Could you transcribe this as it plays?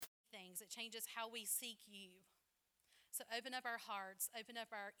It changes how we seek you. So open up our hearts, open up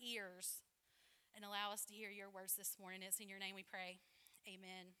our ears, and allow us to hear your words this morning. It's in your name we pray.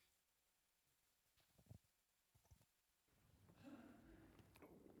 Amen.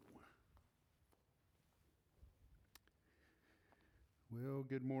 Well,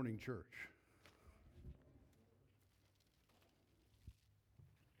 good morning, church.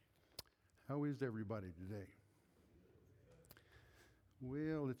 How is everybody today?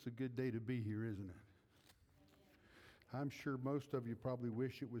 Well, it's a good day to be here, isn't it? I'm sure most of you probably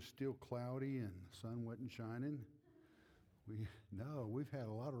wish it was still cloudy and the sun wasn't shining. We've had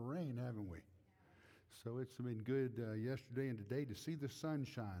a lot of rain, haven't we? So it's been good yesterday and today to see the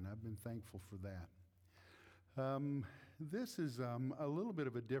sunshine. I've been thankful for that. This is a little bit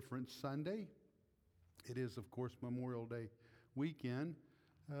of a different Sunday. It is, of course, Memorial Day weekend.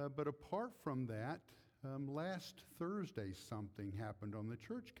 But apart from that, last Thursday something happened on the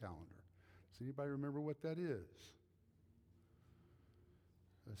church calendar. Does anybody remember what that is?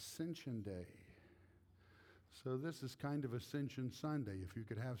 Ascension Day. So this is kind of Ascension Sunday, if you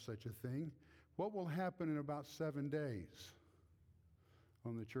could have such a thing. What will happen in about 7 days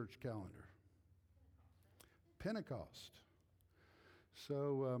on the church calendar? Pentecost.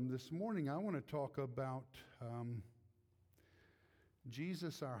 So this morning I want to talk about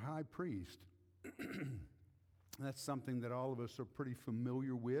Jesus, our high priest. That's something that all of us are pretty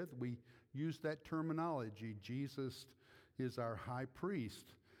familiar with. We use that terminology. Jesus is our high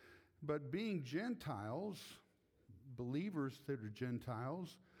priest. But being Gentiles, believers that are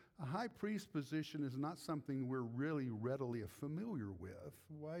Gentiles, a high priest position is not something we're really readily familiar with.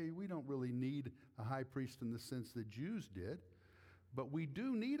 Why? We don't really need a high priest in the sense that Jews did, but we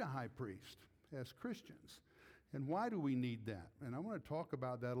do need a high priest as Christians. And why do we need that? And I want to talk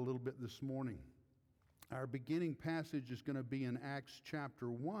about that a little bit this morning. Our beginning passage is going to be in Acts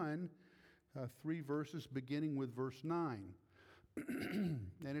chapter 1, 3 verses beginning with verse 9. And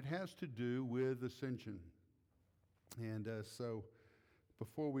it has to do with ascension. And so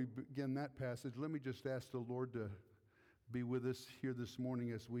before we begin that passage, let me just ask the Lord to be with us here this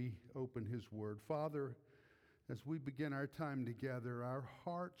morning as we open His Word. Father, as we begin our time together, our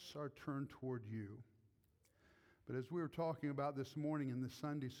hearts are turned toward You. But as we were talking about this morning in the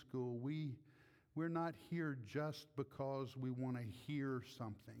Sunday school, we're not here just because we want to hear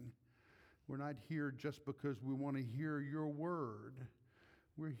something. We're not here just because we want to hear Your Word.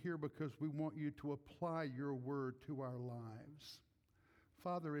 We're here because we want You to apply Your Word to our lives.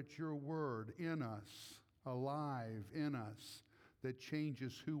 Father, it's Your Word in us, alive in us, that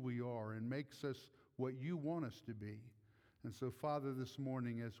changes who we are and makes us what You want us to be. And so, Father, this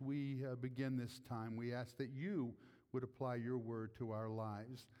morning, as we begin this time, we ask that You would apply Your Word to our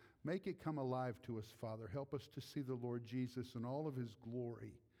lives. Make it come alive to us, Father. Help us to see the Lord Jesus in all of His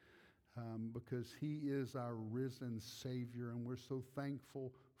glory, because He is our risen Savior, and we're so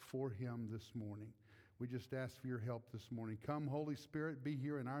thankful for Him this morning. We just ask for Your help this morning. Come, Holy Spirit, be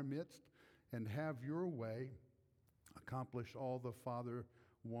here in our midst and have Your way. Accomplish all the Father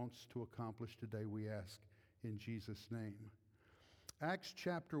wants to accomplish today, we ask in Jesus' name. Acts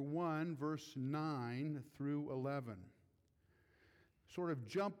chapter 1, verse 9 through 11. Sort of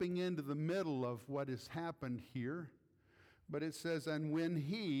jumping into the middle of what has happened here. But it says, and when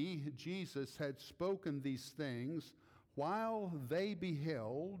He, Jesus, had spoken these things, while they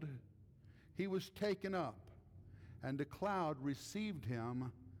beheld, He was taken up, and a cloud received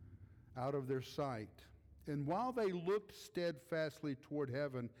Him out of their sight. And while they looked steadfastly toward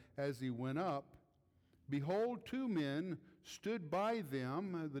heaven as He went up, behold, 2 men stood by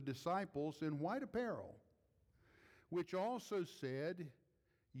them, the disciples, in white apparel, which also said,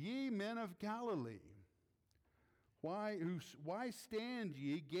 Ye men of Galilee, why stand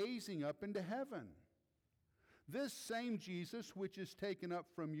ye gazing up into heaven? This same Jesus, which is taken up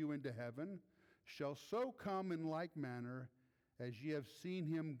from you into heaven, shall so come in like manner as ye have seen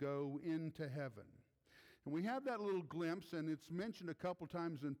Him go into heaven. And we have that little glimpse, and it's mentioned a couple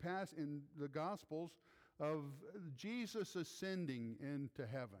times in the Gospels, of Jesus ascending into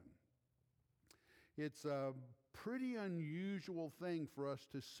heaven. It's a pretty unusual thing for us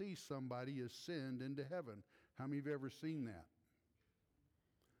to see somebody ascend into heaven. How many of you have ever seen that?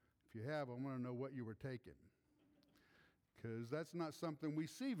 If you have, I want to know what you were taking. Because that's not something we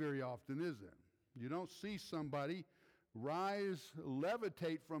see very often, is it? You don't see somebody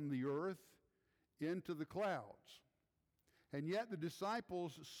levitate from the earth into the clouds. And yet the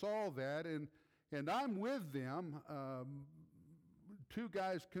disciples saw that, and I'm with them. 2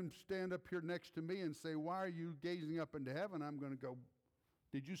 guys can stand up here next to me and say, why are you gazing up into heaven? I'm going to go,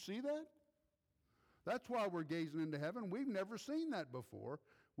 did you see that? That's why we're gazing into heaven. We've never seen that before.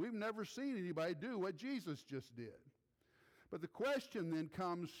 We've never seen anybody do what Jesus just did. But the question then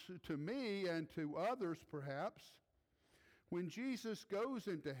comes to me and to others perhaps, when Jesus goes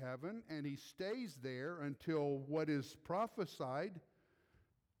into heaven and he stays there until what is prophesied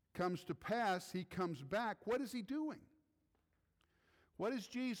comes to pass, he comes back, what is he doing? What is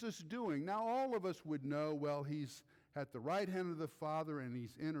Jesus doing? Now all of us would know, well, he's at the right hand of the Father and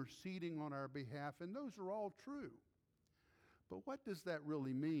he's interceding on our behalf, and those are all true. But what does that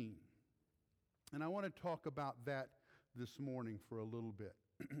really mean? And I want to talk about that this morning for a little bit.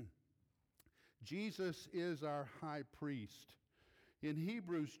 Jesus is our high priest. In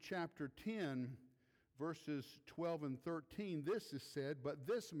Hebrews chapter 10, verses 12 and 13, this is said, "But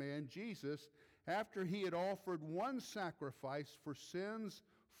this man, Jesus, after he had offered one sacrifice for sins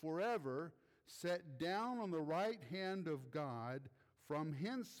forever, sat down on the right hand of God, from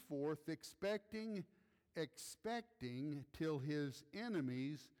henceforth expecting till his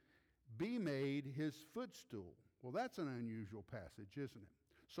enemies be made his footstool." Well, that's an unusual passage, isn't it?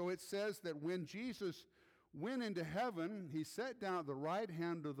 So it says that when Jesus went into heaven, he sat down at the right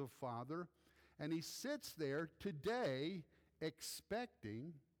hand of the Father, and he sits there today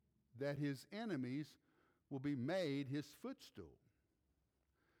expecting that his enemies will be made his footstool.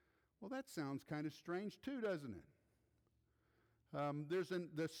 Well, that sounds kind of strange too, doesn't it? There's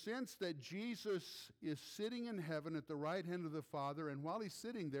the sense that Jesus is sitting in heaven at the right hand of the Father, and while he's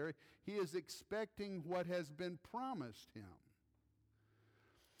sitting there, he is expecting what has been promised him.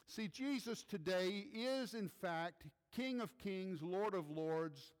 See, Jesus today is, in fact, King of kings, Lord of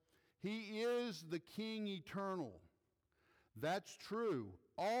lords. He is the King eternal. That's true.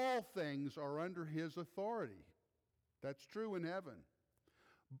 All things are under his authority. That's true in heaven.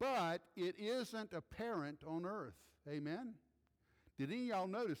 But it isn't apparent on earth. Amen? Did any of y'all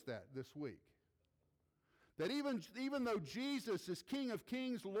notice that this week? That even though Jesus is King of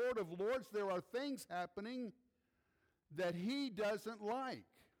kings, Lord of lords, there are things happening that he doesn't like.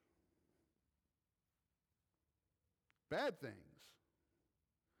 Bad things.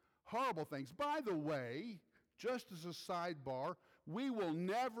 Horrible things. By the way, just as a sidebar, we will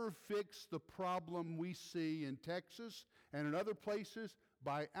never fix the problem we see in Texas and in other places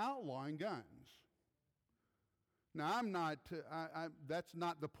by outlawing guns. Now, that's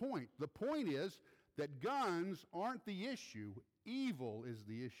not the point. The point is that guns aren't the issue. Evil is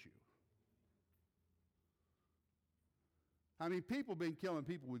the issue. I mean, people have been killing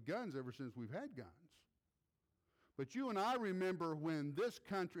people with guns ever since we've had guns. But you and I remember when in this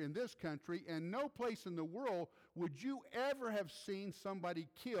country, and no place in the world would you ever have seen somebody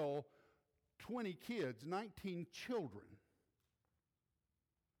kill 20 kids, 19 children.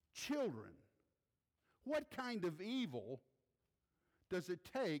 Children. What kind of evil does it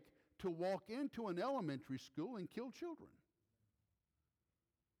take to walk into an elementary school and kill children?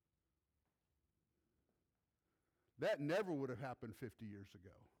 That never would have happened 50 years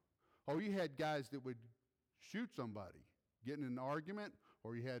ago. Oh, you had guys that would shoot somebody, get in an argument,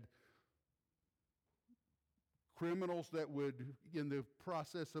 or you had criminals that would, in the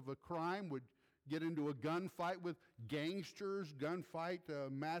process of a crime, would get into a gunfight with gangsters,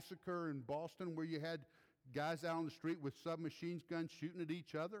 massacre in Boston where you had guys out on the street with submachine guns shooting at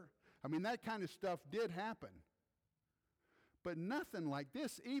each other. I mean, that kind of stuff did happen. But nothing like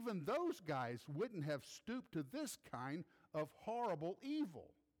this. Even those guys wouldn't have stooped to this kind of horrible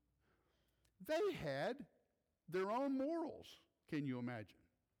evil. They had their own morals, can you imagine?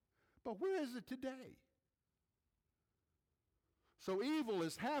 But where is it today? So evil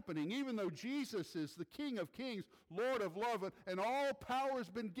is happening, even though Jesus is the King of kings, Lord of lords, and all power has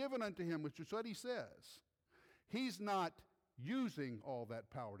been given unto him, which is what he says. He's not using all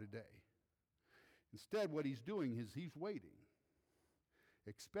that power today. Instead, what he's doing is he's waiting,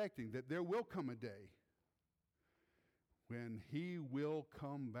 expecting that there will come a day when he will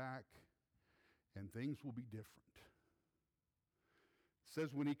come back and things will be different. It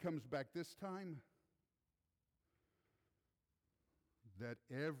says when he comes back this time, that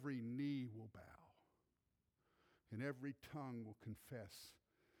every knee will bow and every tongue will confess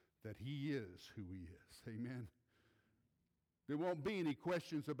that he is who he is. Amen. There won't be any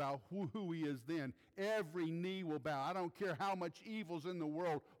questions about who he is then. Every knee will bow. I don't care how much evil's in the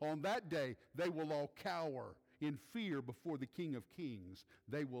world. On that day, they will all cower in fear before the King of Kings.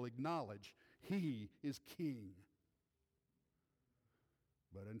 They will acknowledge he is king.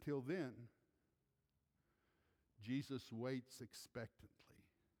 But until then, Jesus waits expectantly.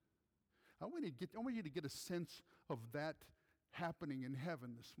 I want you to get a sense of that happening in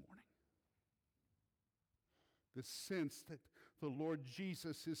heaven this morning. The sense that the Lord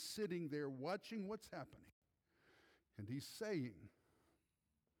Jesus is sitting there watching what's happening. And he's saying,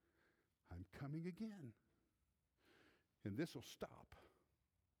 coming again. And this will stop.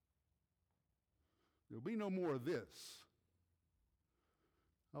 There'll be no more of this.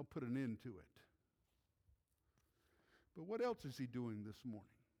 I'll put an end to it. But what else is he doing this morning?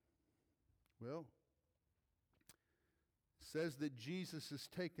 Well, it says that Jesus has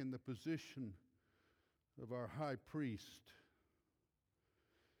taken the position of our high priest.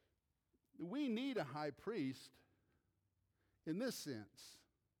 We need a high priest in this sense.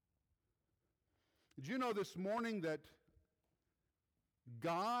 Did you know this morning that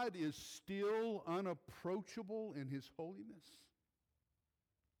God is still unapproachable in his holiness?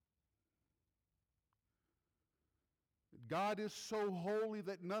 God is so holy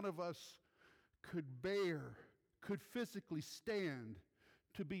that none of us could physically stand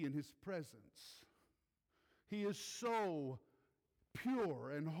to be in his presence. He is so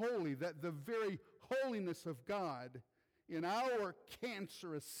pure and holy that the very holiness of God in our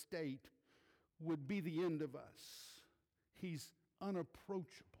cancerous state would be the end of us. He's unapproachable.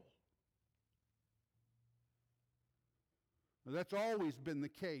 Now, that's always been the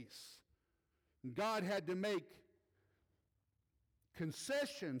case. God had to make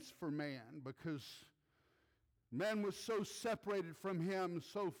concessions for man because man was so separated from him,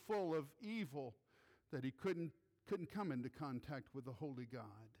 so full of evil, that he couldn't come into contact with the holy God.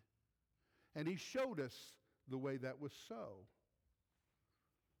 And he showed us the way that was so.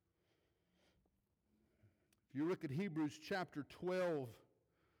 If you look at Hebrews chapter 12,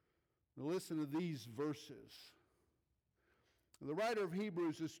 listen to these verses. The writer of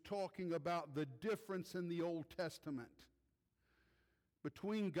Hebrews is talking about the difference in the Old Testament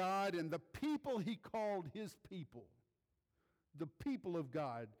between God and the people he called his people, the people of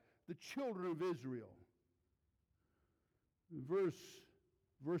God, the children of Israel.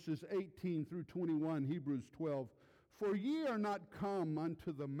 Verses 18 through 21, Hebrews 12. For ye are not come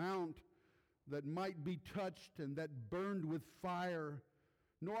unto the mount that might be touched and that burned with fire,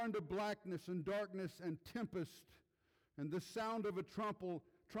 nor unto blackness and darkness and tempest, and the sound of a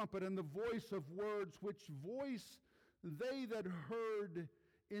trumpet and the voice of words, which voice they that heard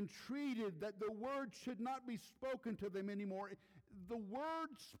entreated that the word should not be spoken to them anymore. The word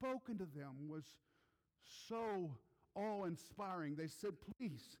spoken to them was so awe-inspiring. They said,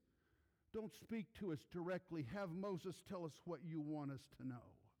 please, don't speak to us directly. Have Moses tell us what you want us to know.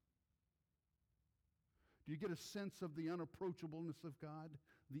 Do you get a sense of the unapproachableness of God,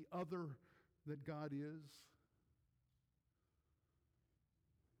 the other that God is?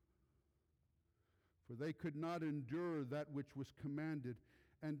 For they could not endure that which was commanded,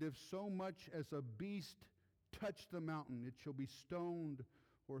 and if so much as a beast touch the mountain, it shall be stoned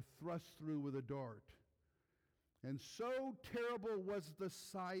or thrust through with a dart. And so terrible was the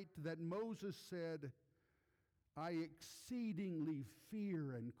sight that Moses said, I exceedingly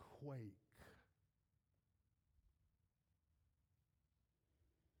fear and quake.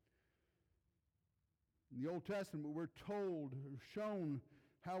 In the Old Testament, we're told, or shown,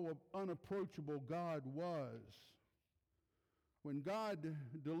 how unapproachable God was. When God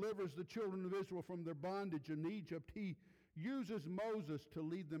delivers the children of Israel from their bondage in Egypt, he uses Moses to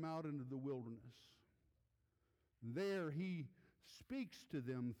lead them out into the wilderness. There he speaks to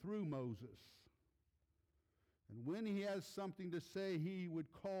them through Moses. And when he has something to say, he would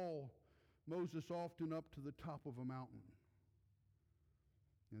call Moses often up to the top of a mountain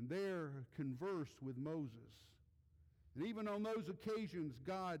and there converse with Moses. And even on those occasions,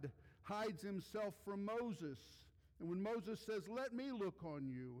 God hides himself from Moses. And when Moses says, let me look on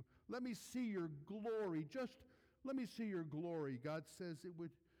you, let me see your glory, just let me see your glory, God says it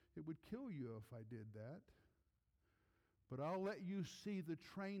would kill you if I did that. But I'll let you see the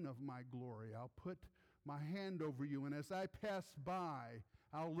train of my glory. I'll put my hand over you, and as I pass by,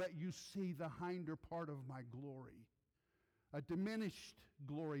 I'll let you see the hinder part of my glory. A diminished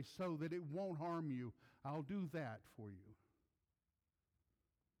glory so that it won't harm you. I'll do that for you.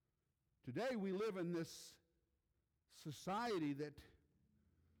 Today we live in this society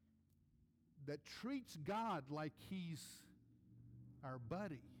that treats God like he's our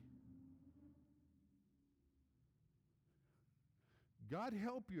buddy. God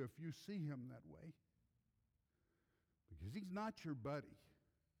help you if you see him that way, because he's not your buddy.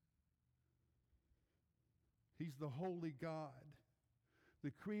 He's the holy God,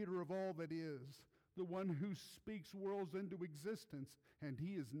 the creator of all that is, the one who speaks worlds into existence, and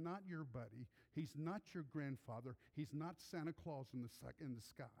he is not your buddy. He's not your grandfather. He's not Santa Claus in the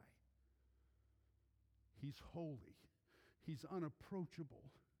sky. He's holy. He's unapproachable.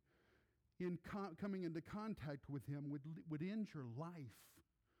 Coming into contact with him would end your life.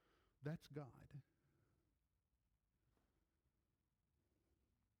 That's God.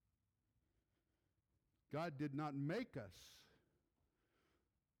 God did not make us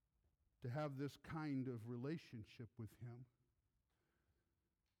to have this kind of relationship with him,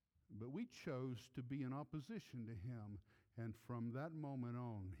 but we chose to be in opposition to him, and from that moment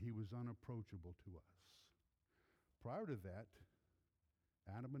on, he was unapproachable to us. Prior to that,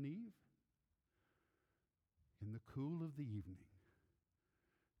 Adam and Eve, in the cool of the evening,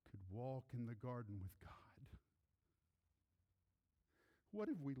 could walk in the garden with God. What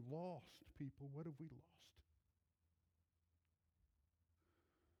have we lost, people? What have we lost?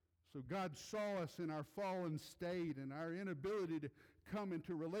 So God saw us in our fallen state and our inability to come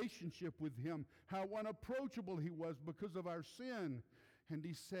into relationship with him, how unapproachable he was because of our sin. And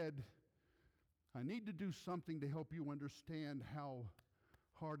he said, I need to do something to help you understand how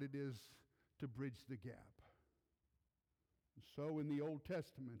hard it is to bridge the gap. So in the Old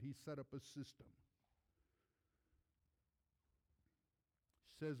Testament, he set up a system.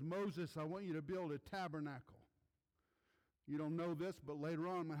 He says, Moses, I want you to build a tabernacle. You don't know this, but later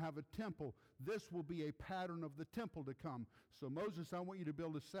on I'm going to have a temple. This will be a pattern of the temple to come. So Moses, I want you to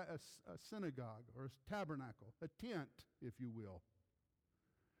build a synagogue or a tabernacle, a tent, if you will.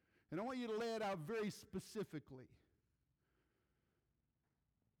 And I want you to lay it out very specifically.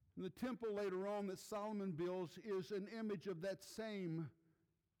 And the temple later on that Solomon builds is an image of that same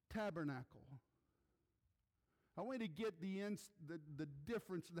tabernacle. I want you to get the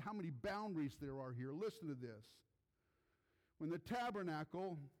difference, how many boundaries there are here. Listen to this. When the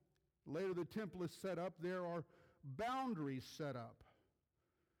tabernacle, later the temple is set up, there are boundaries set up.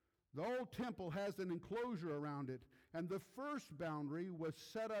 The old temple has an enclosure around it, and the first boundary was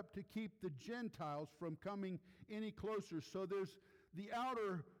set up to keep the Gentiles from coming any closer. So there's the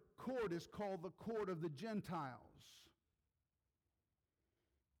outer court is called the court of the Gentiles.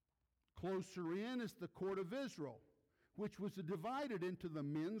 Closer in is the court of Israel, which was divided into the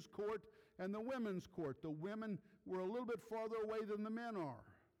men's court and the women's court. The women were a little bit farther away than the men are.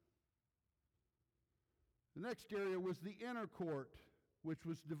 The next area was the inner court, which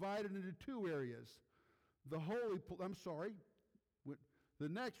was divided into two areas. The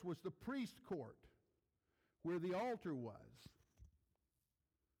next was the priest court, where the altar was.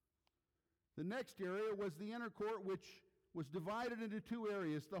 The next area was the inner court, which was divided into two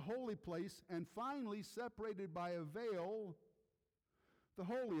areas, the holy place, and finally separated by a veil, the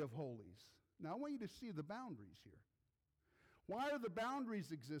Holy of Holies. Now I want you to see the boundaries here. Why are the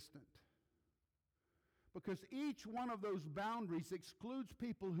boundaries existent? Because each one of those boundaries excludes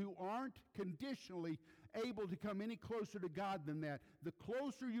people who aren't conditionally able to come any closer to God than that. The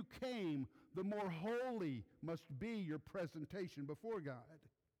closer you came, the more holy must be your presentation before God.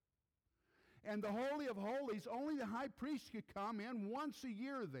 And the Holy of Holies, only the high priest could come in once a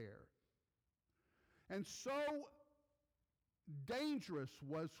year there. And so dangerous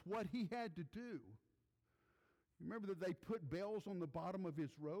was what he had to do. Remember that they put bells on the bottom of his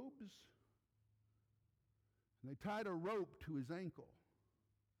robes? And they tied a rope to his ankle.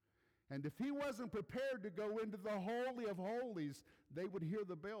 And if he wasn't prepared to go into the Holy of Holies, they would hear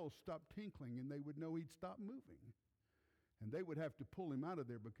the bells stop tinkling, and they would know he'd stop moving. And they would have to pull him out of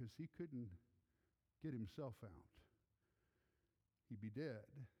there because he couldn't get himself out. He'd be dead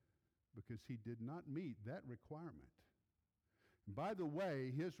because he did not meet that requirement. And by the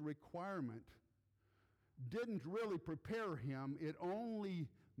way, his requirement didn't really prepare him. It only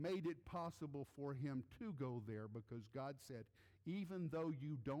made it possible for him to go there because God said, even though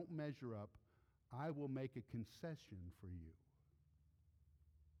you don't measure up, I will make a concession for you.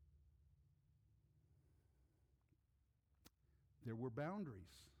 There were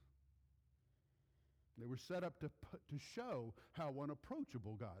boundaries. They were set up to show how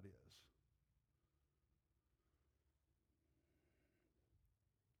unapproachable God is.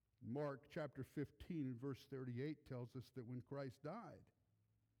 Mark chapter 15 and verse 38 tells us that when Christ died,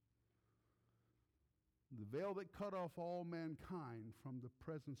 the veil that cut off all mankind from the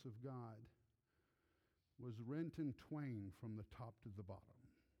presence of God was rent in twain from the top to the bottom.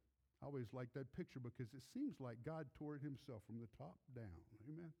 I always like that picture because it seems like God tore it himself from the top down.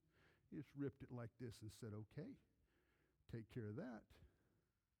 Amen. He just ripped it like this and said, okay, take care of that.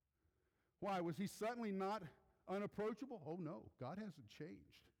 Why? Was he suddenly not unapproachable? Oh no, God hasn't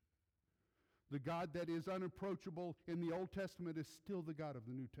changed. The God that is unapproachable in the Old Testament is still the God of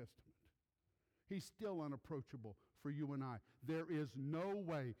the New Testament. He's still unapproachable for you and I. There is no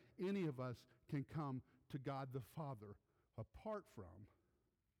way any of us can come to God the Father apart from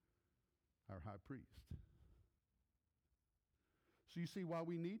our high priest. So you see why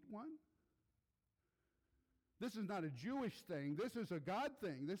we need one? This is not a Jewish thing. This is a God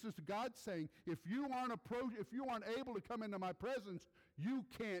thing. This is God saying, if you aren't able to come into my presence, You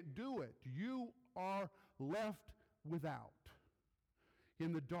can't do it. You are left without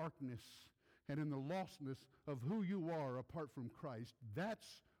in the darkness and in the lostness of who you are apart from Christ. That's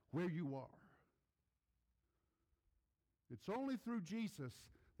where you are. It's only through Jesus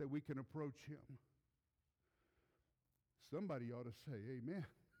that we can approach him. Somebody ought to say amen.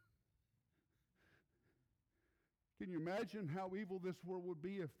 Can you imagine how evil this world would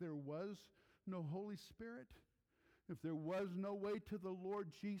be if there was no Holy Spirit? If there was no way to the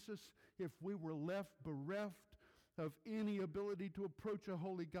Lord Jesus? If we were left bereft of any ability to approach a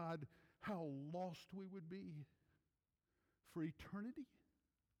holy God, how lost we would be for eternity?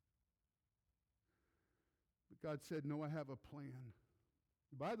 But God said, no, I have a plan.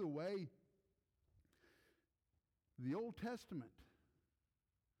 By the way, the Old Testament,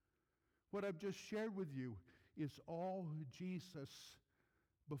 what I've just shared with you, is all Jesus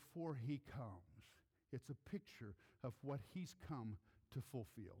before he comes. It's a picture of what he's come to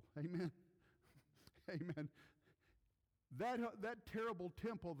fulfill. Amen? Amen. That terrible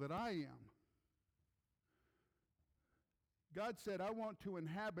temple that I am, God said, I want to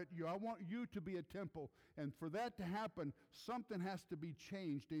inhabit you. I want you to be a temple. And for that to happen, something has to be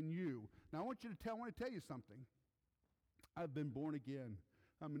changed in you. Now, I want to tell you something. I've been born again.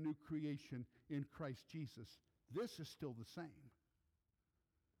 I'm a new creation in Christ Jesus. This is still the same.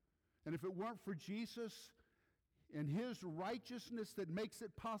 And if it weren't for Jesus and his righteousness that makes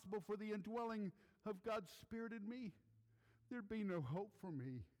it possible for the indwelling of God's Spirit in me, there'd be no hope for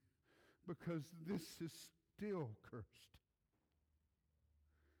me, because this is still cursed.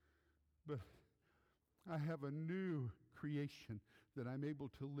 But I have a new creation that I'm able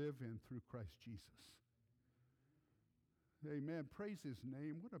to live in through Christ Jesus. Amen. Praise his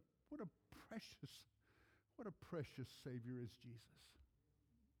name. What a precious Savior is Jesus.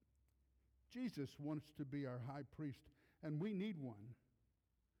 Jesus wants to be our high priest, and we need one,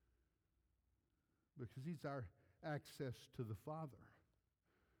 because he's our access to the Father.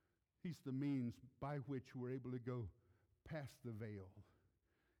 He's the means by which we're able to go past the veil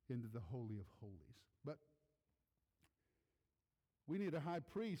into the Holy of Holies. But we need a high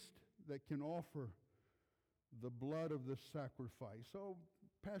priest that can offer the blood of the sacrifice. Oh,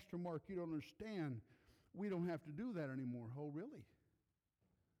 Pastor Mark, you don't understand. We don't have to do that anymore. Oh, really?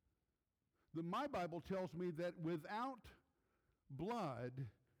 My Bible tells me that without blood,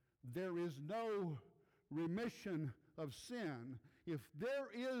 there is no remission of sin. If there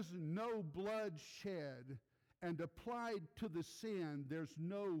is no blood shed and applied to the sin, there's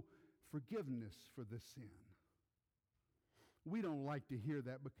no forgiveness for the sin. We don't like to hear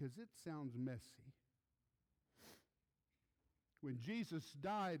that because it sounds messy. When Jesus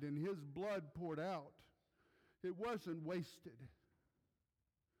died and his blood poured out, it wasn't wasted.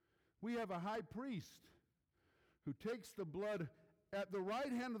 We have a high priest who takes the blood at the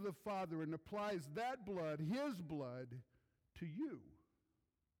right hand of the Father and applies that blood, his blood, to you.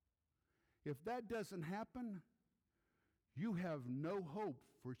 If that doesn't happen, you have no hope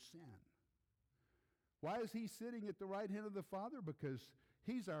for sin. Why is he sitting at the right hand of the Father? Because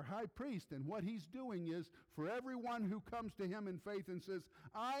he's our high priest, and what he's doing is, for everyone who comes to him in faith and says,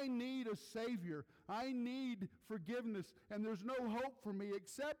 I need a Savior, I need forgiveness, and there's no hope for me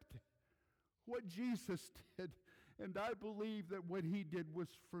except what Jesus did. And I believe that what he did was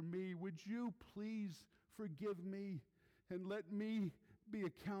for me. Would you please forgive me and let me be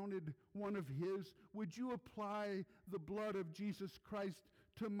accounted one of his? Would you apply the blood of Jesus Christ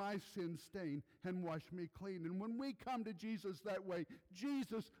to my sin stain and wash me clean? And when we come to Jesus that way,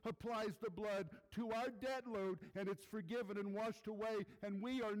 Jesus applies the blood to our debt load, and it's forgiven and washed away, and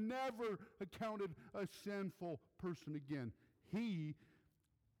we are never accounted a sinful person again. He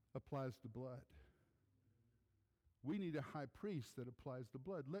applies the blood. We need a high priest that applies the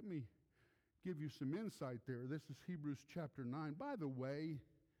blood. Let me give you some insight there. This is Hebrews chapter 9. By the way,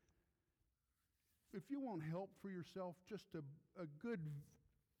 if you want help for yourself, just a good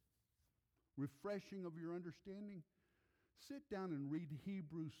refreshing of your understanding, sit down and read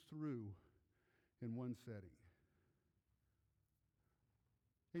Hebrews through in one setting.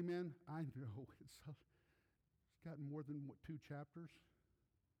 Amen? I know it's got more than 2 chapters.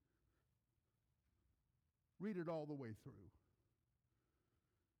 Read it all the way through.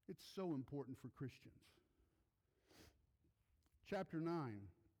 It's so important for Christians. Chapter 9,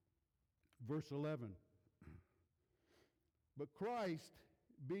 verse 11. But Christ,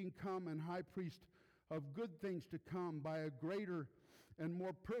 being come and high priest of good things to come by a greater and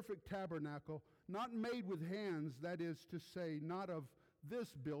more perfect tabernacle, not made with hands, that is to say, not of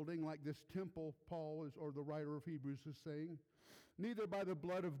this building, like this temple, Paul is, or the writer of Hebrews is saying, neither by the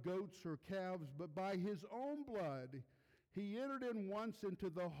blood of goats or calves, but by his own blood, He entered in once into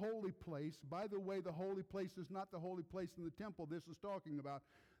the holy place. By the way, the holy place is not the holy place in the temple this is talking about.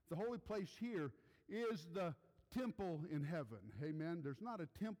 The holy place here is the temple in heaven. Amen. There's not a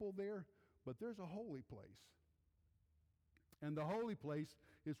temple there, but there's a holy place. And the holy place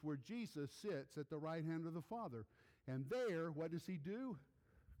is where Jesus sits at the right hand of the Father. And there, what does he do?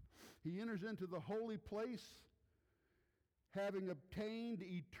 He enters into the holy place, having obtained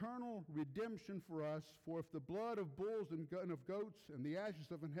eternal redemption for us. For if the blood of bulls and of goats and the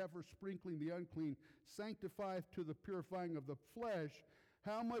ashes of an heifer sprinkling the unclean sanctifieth to the purifying of the flesh,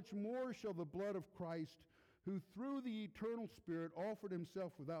 how much more shall the blood of Christ, who through the eternal Spirit offered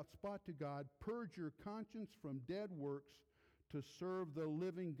himself without spot to God, purge your conscience from dead works to serve the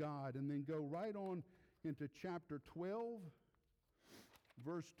living God. And then go right on into chapter 12,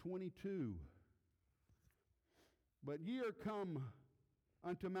 verse 22. But ye are come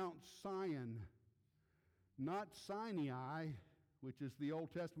unto Mount Sion, not Sinai, which is the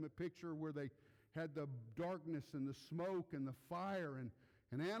Old Testament picture where they had the darkness and the smoke and the fire and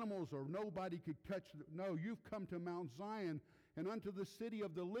animals, or nobody could touch them. No, you've come to Mount Zion and unto the city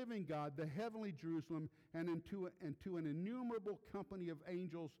of the living God, the heavenly Jerusalem, and into an innumerable company of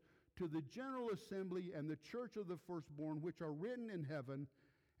angels, to the general assembly and the church of the firstborn, which are written in heaven,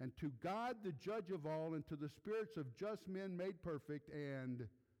 and to God the judge of all, and to the spirits of just men made perfect, and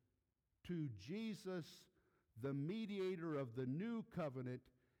to Jesus the mediator of the new covenant,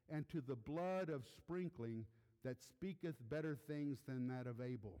 and to the blood of sprinkling that speaketh better things than that of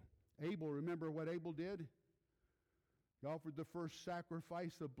Abel. Abel, remember what Abel did? He offered the first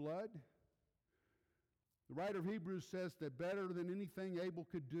sacrifice of blood. The writer of Hebrews says that better than anything Abel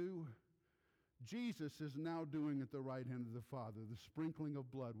could do, Jesus is now doing at the right hand of the Father, the sprinkling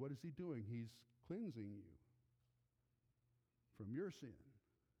of blood. What is he doing? He's cleansing you from your sin.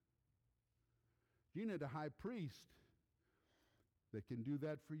 You need a high priest that can do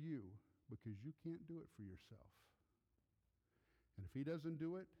that for you, because you can't do it for yourself. And if he doesn't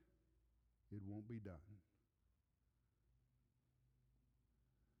do it, it won't be done.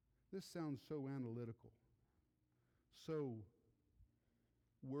 This sounds so analytical, so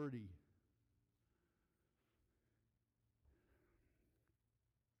wordy.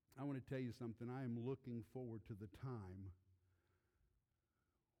 I want to tell you something. I am looking forward to the time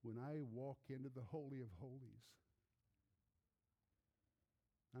when I walk into the Holy of Holies.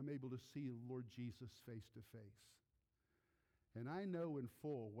 I'm able to see Lord Jesus face to face. And I know in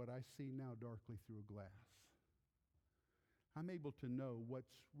full what I see now darkly through a glass. I'm able to know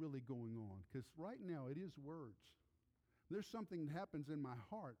what's really going on, because right now it is words. There's something that happens in my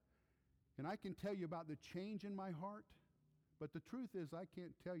heart, and I can tell you about the change in my heart, but the truth is I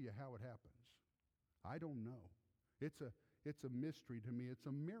can't tell you how it happens. I don't know. It's a mystery to me. It's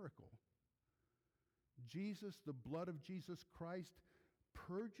a miracle. Jesus, the blood of Jesus Christ,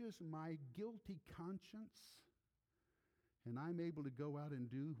 purges my guilty conscience, and I'm able to go out and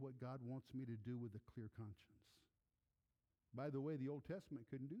do what God wants me to do with a clear conscience. By the way, the Old Testament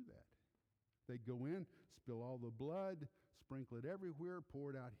couldn't do that. They'd go in, spill all the blood, sprinkle it everywhere,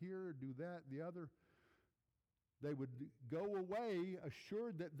 pour it out here, do that, the other. They would go away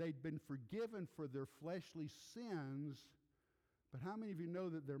assured that they'd been forgiven for their fleshly sins, but how many of you know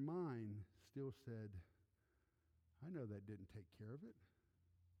that their mind still said, I know that didn't take care of it?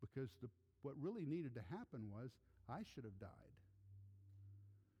 Because what really needed to happen was, I should have died.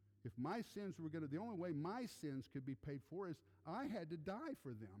 If my sins were the only way my sins could be paid for is I had to die for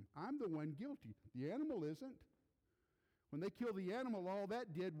them. I'm the one guilty. The animal isn't. When they killed the animal, all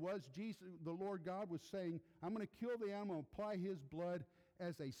that did was Jesus, the Lord God, was saying, I'm going to kill the animal and apply his blood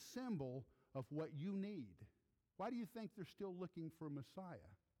as a symbol of what you need. Why do you think they're still looking for Messiah?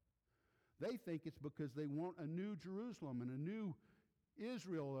 They think it's because they want a new Jerusalem and a new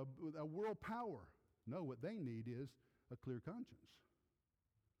Israel, a world power. No, what they need is a clear conscience.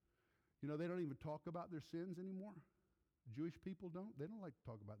 You know, they don't even talk about their sins anymore. Jewish people don't. They don't like to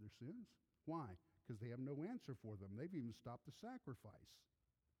talk about their sins. Why? Because they have no answer for them. They've even stopped the sacrifice.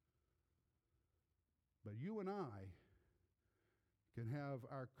 But you and I can have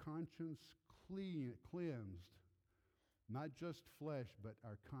our conscience cleansed. Not just flesh, but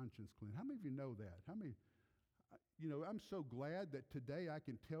our conscience cleansed. How many of you know that? How many? I'm so glad that today I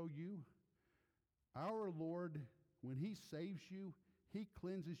can tell you, our Lord, when he saves you, he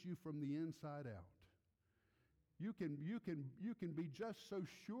cleanses you from the inside out. You can be just so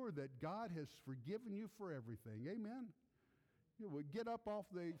sure that God has forgiven you for everything. Amen. You would get up off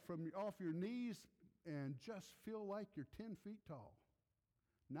your knees and just feel like you're 10 feet tall.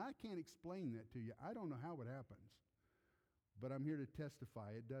 Now I can't explain that to you. I don't know how it happens, but I'm here to testify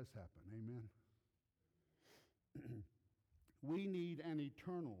it does happen. Amen. We need an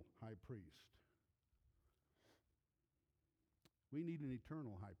eternal high priest. We need an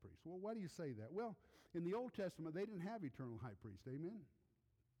eternal high priest. Well, why do you say that? Well, in the Old Testament, they didn't have eternal high priests. Amen?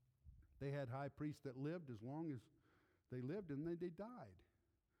 They had high priests that lived as long as they lived, and then they died.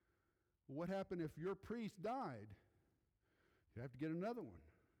 Well, what happened if your priest died? You'd have to get another one.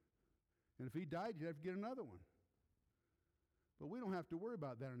 And if he died, you'd have to get another one. But we don't have to worry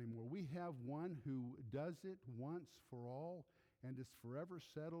about that anymore. We have one who does it once for all and is forever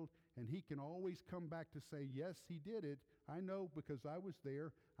settled, and he can always come back to say, yes, he did it. I know because I was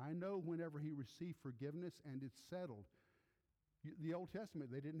there. I know whenever he received forgiveness, and it's settled. The Old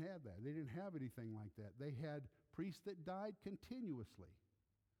Testament, they didn't have that. They didn't have anything like that. They had priests that died continuously.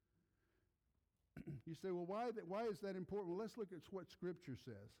 You say, well, why is that important? Well, let's look at what Scripture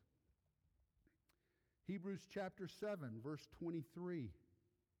says. Hebrews chapter 7, verse 23.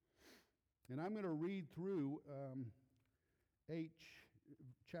 And I'm going to read through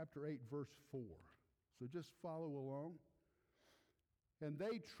chapter 8, verse 4. So just follow along. And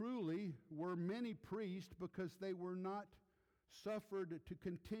they truly were many priests because they were not suffered to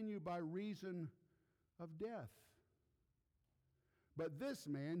continue by reason of death. But this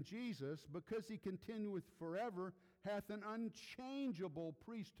man, Jesus, because he continueth forever, hath an unchangeable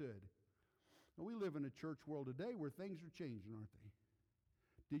priesthood. Now, we live in a church world today where things are changing, aren't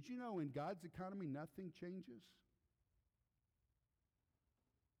they? Did you know in God's economy nothing changes?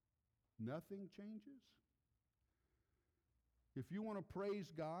 Nothing changes? If you want to praise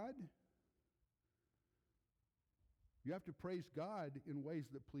God, you have to praise God in ways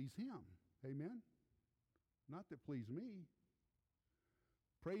that please Him. Amen? Not that please me.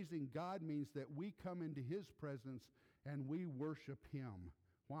 Praising God means that we come into His presence and we worship Him.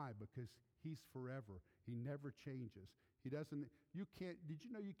 Why? Because He's forever. He never changes. Did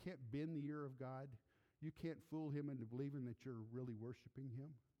you know you can't bend the ear of God? You can't fool Him into believing that you're really worshiping Him.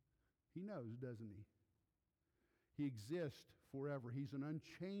 He knows, doesn't He? He exists forever. He's an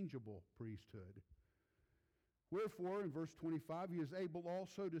unchangeable priesthood. Wherefore, in verse 25, He is able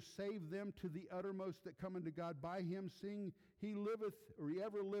also to save them to the uttermost that come unto God by Him, seeing He liveth, or He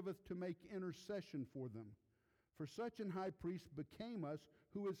ever liveth, to make intercession for them. For such an high priest became us,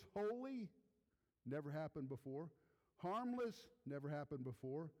 who is holy, never happened before, harmless, never happened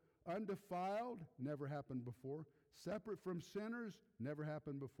before, undefiled, never happened before, separate from sinners, never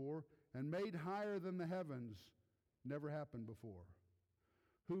happened before, and made higher than the heavens, never happened before,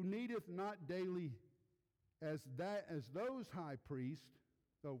 who needeth not daily as those high priests,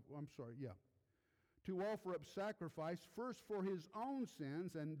 to offer up sacrifice, first for his own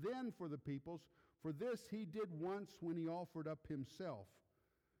sins and then for the people's. For this he did once when he offered up himself.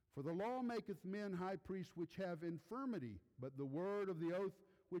 For the law maketh men high priests which have infirmity, but the word of the oath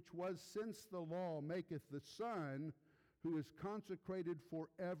which was since the law maketh the Son, who is consecrated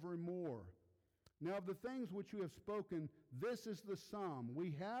forevermore. Now of the things which you have spoken, this is the sum.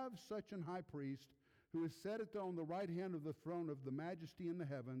 We have such an high priest, who is seated on the right hand of the throne of the majesty in the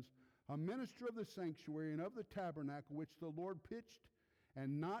heavens, a minister of the sanctuary and of the tabernacle which the Lord pitched,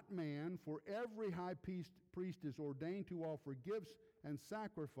 and not man, for every high priest is ordained to offer gifts and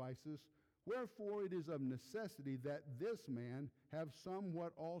sacrifices, wherefore it is of necessity that this man have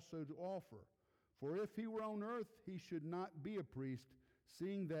somewhat also to offer. For if he were on earth, he should not be a priest,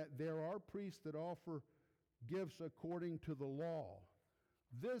 seeing that there are priests that offer gifts according to the law.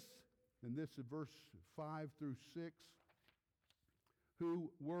 This is verse 5 through 6, who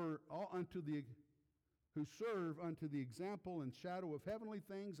serve unto the example and shadow of heavenly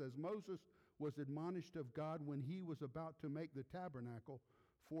things, as Moses was admonished of God when he was about to make the tabernacle.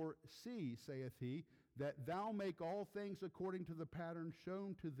 For see, saith he, that thou make all things according to the pattern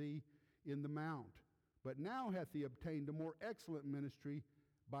shown to thee in the mount. But now hath he obtained a more excellent ministry,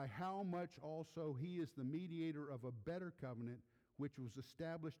 by how much also he is the mediator of a better covenant, which was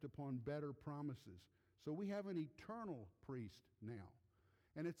established upon better promises. So we have an eternal priest now.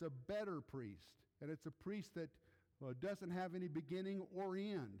 And it's a better priest. And it's a priest that doesn't have any beginning or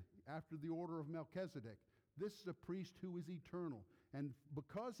end after the order of Melchizedek. This is a priest who is eternal. And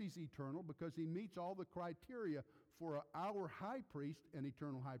because he's eternal, because he meets all the criteria for our high priest, an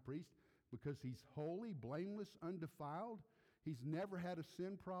eternal high priest, because he's holy, blameless, undefiled, he's never had a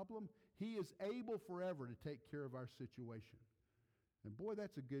sin problem, he is able forever to take care of our situation. And boy,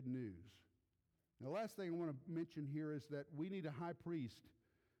 that's a good news. The last thing I want to mention here is that we need a high priest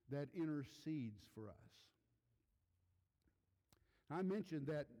that intercedes for us. I mentioned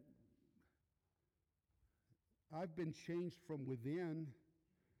that I've been changed from within.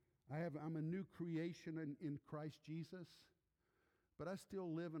 I'm a new creation in Christ Jesus, but I still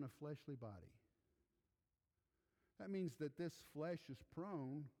live in a fleshly body. That means that this flesh is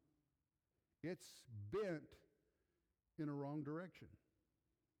prone, it's bent in a wrong direction.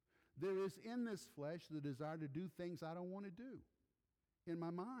 There is in this flesh the desire to do things I don't want to do in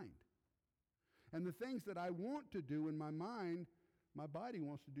my mind. And the things that I want to do in my mind, my body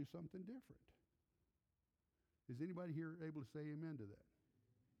wants to do something different. Is anybody here able to say amen to that?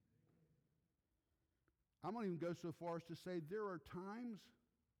 I'm going to even go so far as to say there are times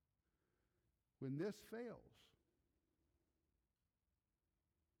when this fails.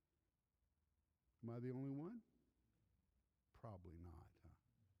 Am I the only one? Probably not. Huh?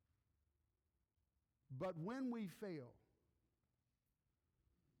 But when we fail,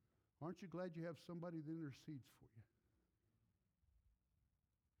 aren't you glad you have somebody that intercedes for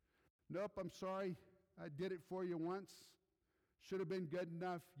you? Nope, I'm sorry. I did it for you once. Should have been good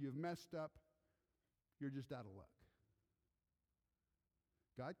enough. You've messed up. You're just out of luck.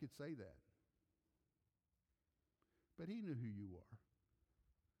 God could say that. But he knew who you are.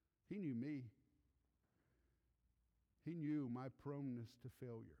 He knew me. He knew my proneness to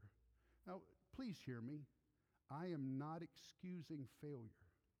failure. Now, please hear me. I am not excusing failure.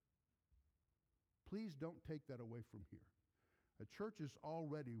 Please don't take that away from here. The church is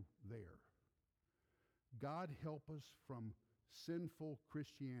already there. God help us from sinful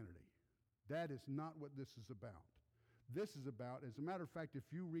Christianity. That is not what this is about. This is about, as a matter of fact,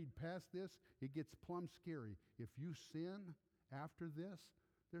 if you read past this, it gets plumb scary. If you sin after this,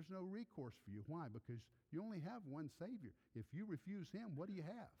 there's no recourse for you. Why? Because you only have one Savior. If you refuse him, what do you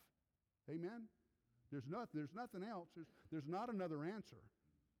have? Amen? There's nothing else. There's not another answer.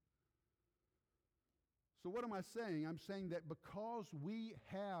 So what am I saying? I'm saying that because we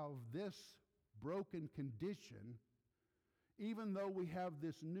have this broken condition, even though we have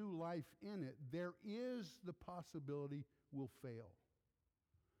this new life in it, there is the possibility we'll fail.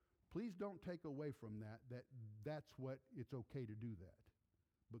 Please don't take away from that's what it's okay to do that,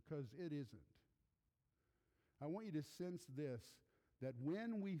 because it isn't. I want you to sense this, that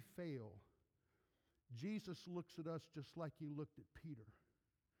when we fail, Jesus looks at us just like he looked at Peter.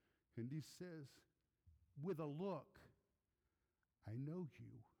 And he says, with a look, I know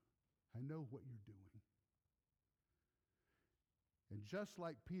you. I know what you're doing. And just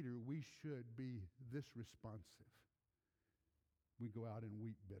like Peter, we should be this responsive. We go out and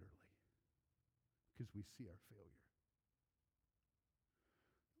weep bitterly because we see our failure.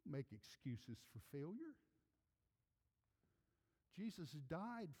 Don't make excuses for failure. Jesus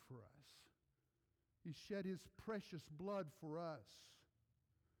died for us. He shed his precious blood for us.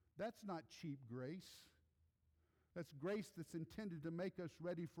 That's not cheap grace. That's grace that's intended to make us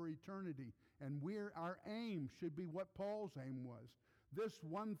ready for eternity. And our aim should be what Paul's aim was. This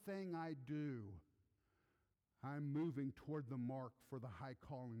one thing I do, I'm moving toward the mark for the high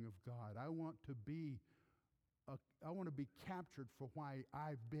calling of God. I want to be captured for why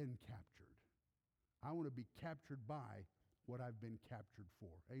I've been captured. I want to be captured by what I've been captured for.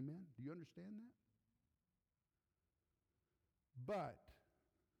 Amen? Do you understand that? But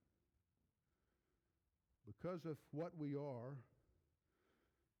because of what we are,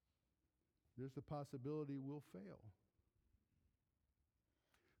 there's a possibility we'll fail.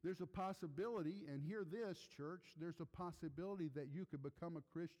 There's a possibility, and hear this, church, there's a possibility that you could become a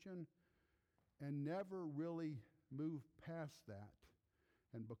Christian and never really move past that.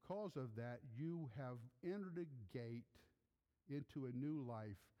 And because of that, you have entered a gate into a new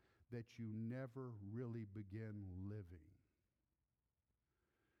life that you never really begin living.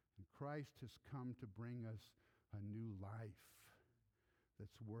 And Christ has come to bring us a new life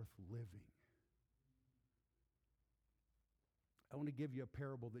that's worth living. I want to give you a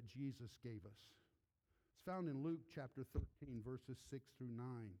parable that Jesus gave us. It's found in Luke chapter 13, verses 6 through 9.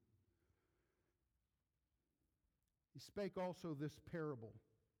 He spake also this parable.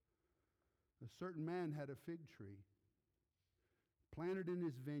 A certain man had a fig tree planted in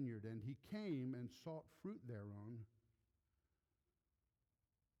his vineyard, and he came and sought fruit thereon,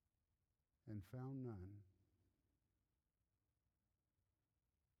 and found none.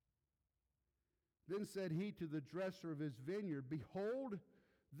 Then said he to the dresser of his vineyard, Behold,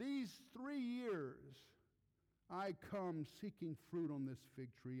 these 3 years I come seeking fruit on this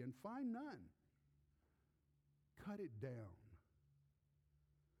fig tree, and find none. Cut it down.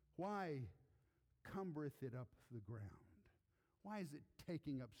 Why cumbereth it up the ground? Why is it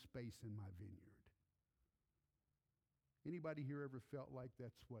taking up space in my vineyard? Anybody here ever felt like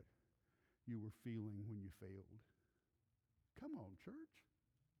that's what you were feeling when you failed? Come on, church.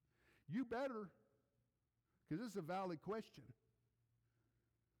 You better, because this is a valid question.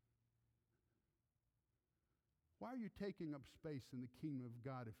 Why are you taking up space in the kingdom of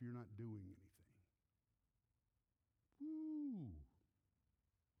God if you're not doing anything? Woo.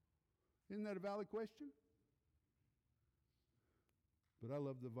 Isn't that a valid question? But I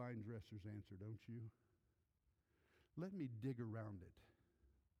love the vine dresser's answer, don't you? Let me dig around it.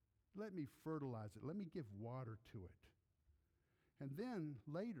 Let me fertilize it. Let me give water to it. And then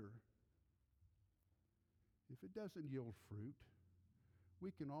later, if it doesn't yield fruit,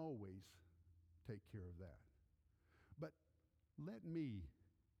 we can always take care of that. But let me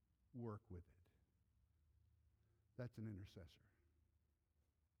work with it. That's an intercessor.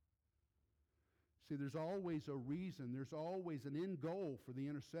 See, there's always a reason. There's always an end goal for the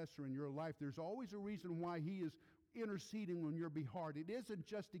intercessor in your life. There's always a reason why he is interceding on your behalf. It isn't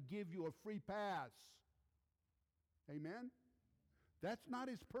just to give you a free pass. Amen? That's not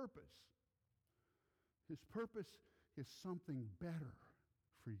his purpose. His purpose is something better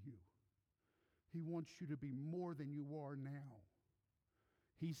for you. He wants you to be more than you are now.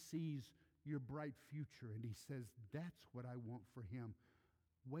 He sees your bright future and he says, that's what I want for him.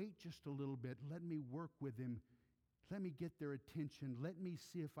 Wait just a little bit. Let me work with him. Let me get their attention. Let me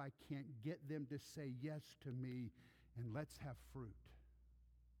see if I can't get them to say yes to me, and let's have fruit.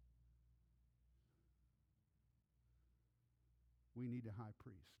 We need a high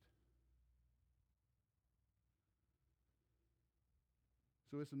priest.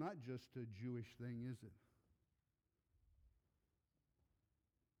 So it's not just a Jewish thing, is it?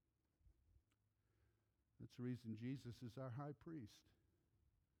 That's the reason Jesus is our high priest.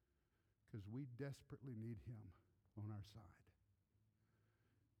 Because we desperately need him on our side.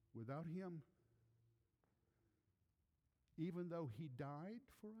 Without him, even though he died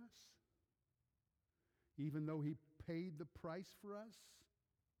for us, even though he paid the price for us,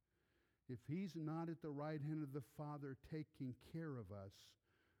 if he's not at the right hand of the Father taking care of us,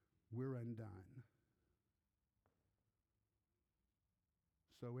 we're undone.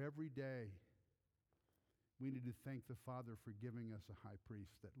 So every day, we need to thank the Father for giving us a high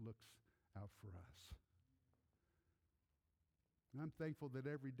priest that looks out for us. And I'm thankful that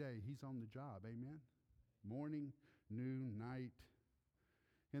every day he's on the job, amen? Morning, noon, night.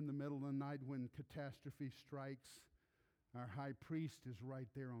 In the middle of the night when catastrophe strikes, our high priest is right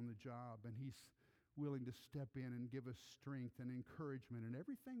there on the job, and he's willing to step in and give us strength and encouragement and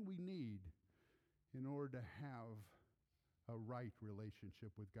everything we need in order to have a right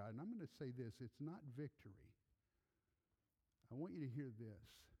relationship with God. And I'm going to say this, it's not victory. I want you to hear this.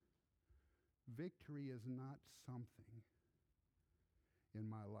 Victory is not something in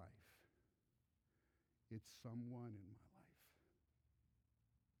my life. It's someone in my life.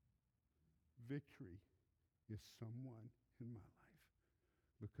 Victory is someone in my life.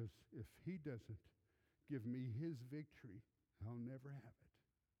 Because if he doesn't give me his victory, I'll never have it.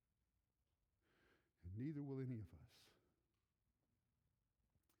 And neither will any of us.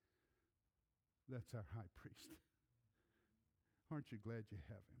 That's our high priest. Aren't you glad you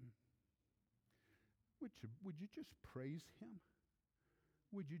have him? Would you just praise him?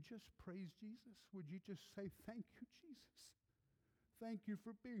 Would you just praise Jesus? Would you just say, thank you, Jesus? Thank you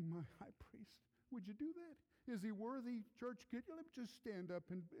for being my high priest. Would you do that? Is he worthy? Church, let me just stand up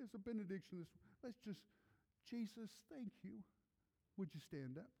and as a benediction, let's just, Jesus, thank you. Would you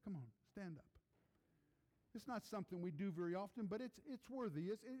stand up? Come on, stand up. It's not something we do very often, but it's worthy.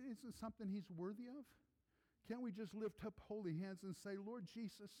 It's something he's worthy of. Can't we just lift up holy hands and say, Lord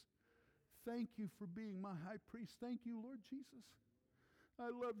Jesus, thank you for being my high priest. Thank you, Lord Jesus. I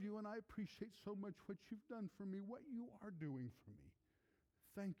love you and I appreciate so much what you've done for me, what you are doing for me.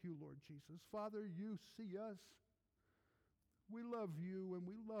 Thank you, Lord Jesus. Father, you see us. We love you and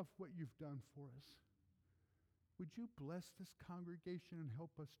we love what you've done for us. Would you bless this congregation and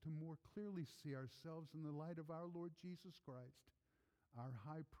help us to more clearly see ourselves in the light of our Lord Jesus Christ, our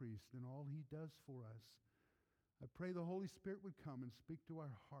high priest, and all he does for us. I pray the Holy Spirit would come and speak to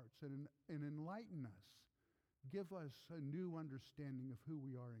our hearts and enlighten us. Give us a new understanding of who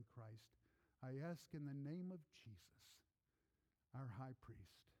we are in Christ. I ask in the name of Jesus, our high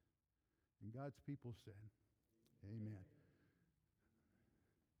priest. And God's people said, amen.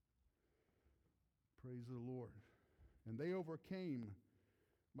 Praise the Lord. And they overcame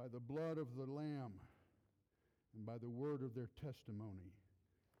by the blood of the Lamb and by the word of their testimony.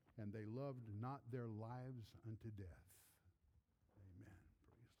 And they loved not their lives unto death. Amen.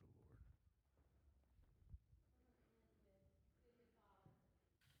 Praise the Lord.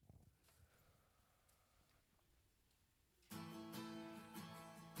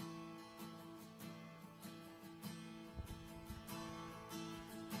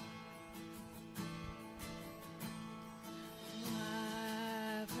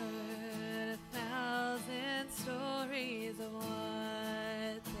 I've heard 1,000 stories of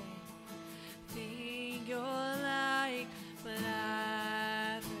what they think you're lying.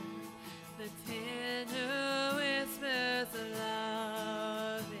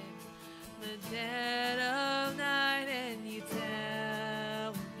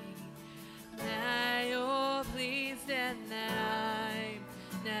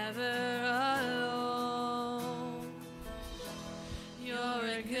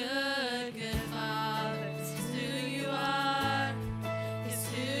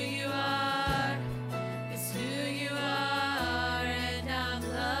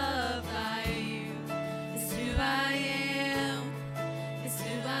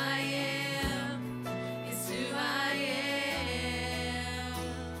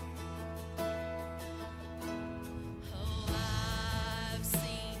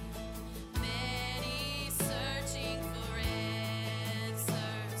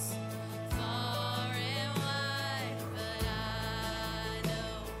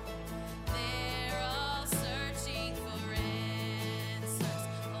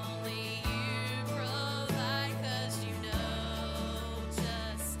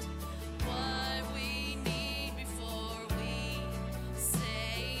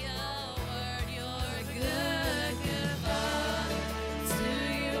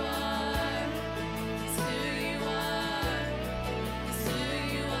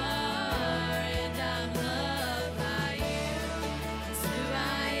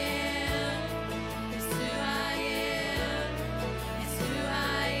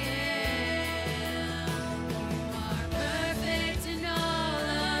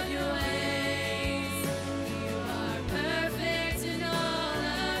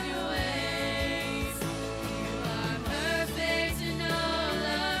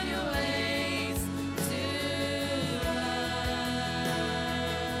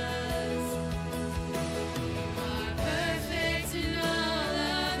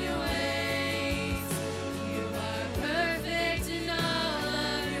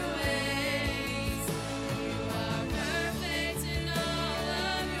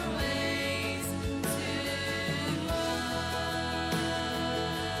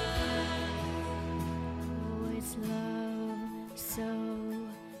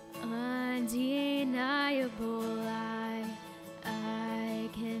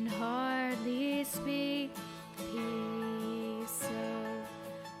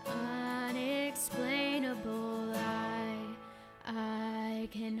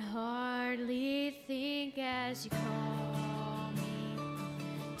 as you call